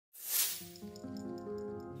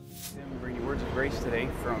Grace today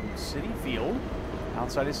from City Field,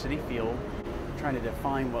 outside of City Field, trying to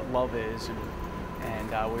define what love is, and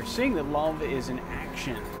we're seeing that love is an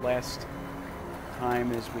action. Last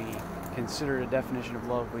time as we considered a definition of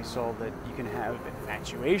love, we saw that you can have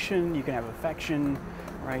infatuation, you can have affection,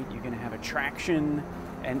 right? You can have attraction,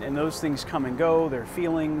 and those things come and go, they're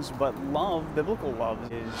feelings, but love, biblical love,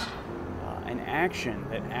 is an action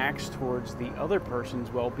that acts towards the other person's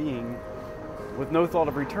well-being with no thought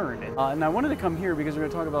of return. And I wanted to come here because we're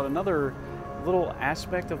going to talk about another little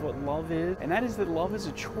aspect of what love is, and that is that love is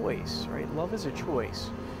a choice, right? Love is a choice.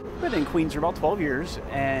 I've been in Queens for about 12 years,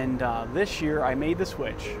 and this year I made the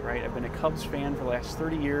switch, right? I've been a Cubs fan for the last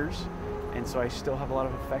 30 years, and so I still have a lot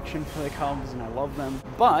of affection for the Cubs, and I love them.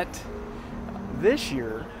 But this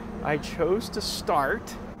year, I chose to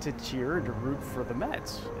start to cheer and to root for the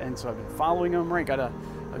Mets, and so I've been following them, right? Got a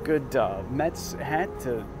good Mets hat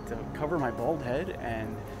to cover my bald head,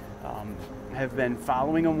 and have been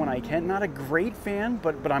following them when I can. Not a great fan,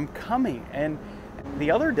 but I'm coming. And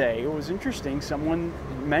the other day, it was interesting, someone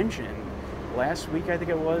mentioned, last week I think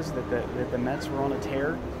it was, that the Mets were on a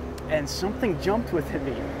tear, and something jumped within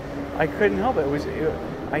me. I couldn't help it.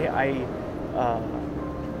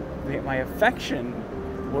 My affection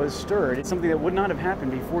was stirred. It's something that would not have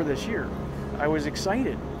happened before this year. I was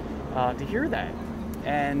excited to hear that.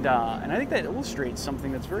 And I think that illustrates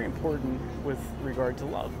something that's very important with regard to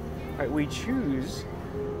love. Right? We choose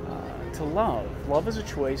to love. Love is a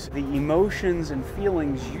choice. The emotions and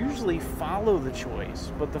feelings usually follow the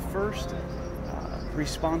choice, but the first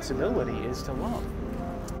responsibility is to love.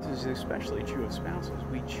 This is especially true of spouses.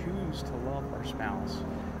 We choose to love our spouse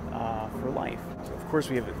for life. Of course,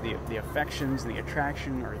 we have the affections, the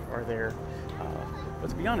attraction are there. But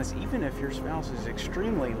to be honest, even if your spouse is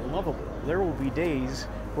extremely lovable, there will be days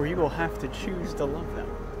where you will have to choose to love them.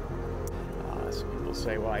 Some people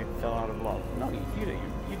say, well, I fell out of love. No,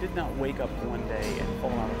 you did not wake up one day and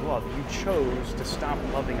fall out of love. You chose to stop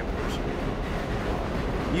loving a person.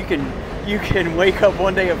 You can wake up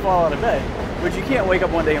one day and fall out of bed, but you can't wake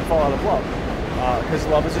up one day and fall out of love, because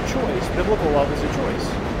love is a choice. Biblical love is a choice.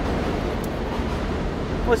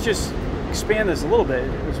 Let's just expand this a little bit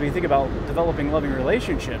as we think about developing loving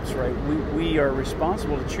relationships, right? We are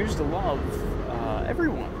responsible to choose to love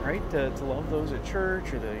everyone, right? To love those at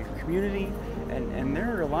church or the community, and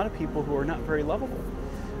there are a lot of people who are not very lovable,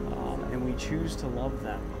 and we choose to love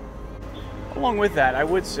them. Along with that, I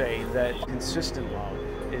would say that consistent love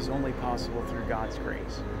is only possible through God's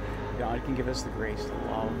grace. God can give us the grace to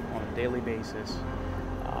love on a daily basis.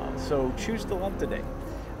 So choose to love today.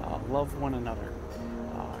 Love one another.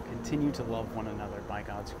 Continue to love one another by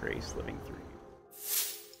God's grace living through you.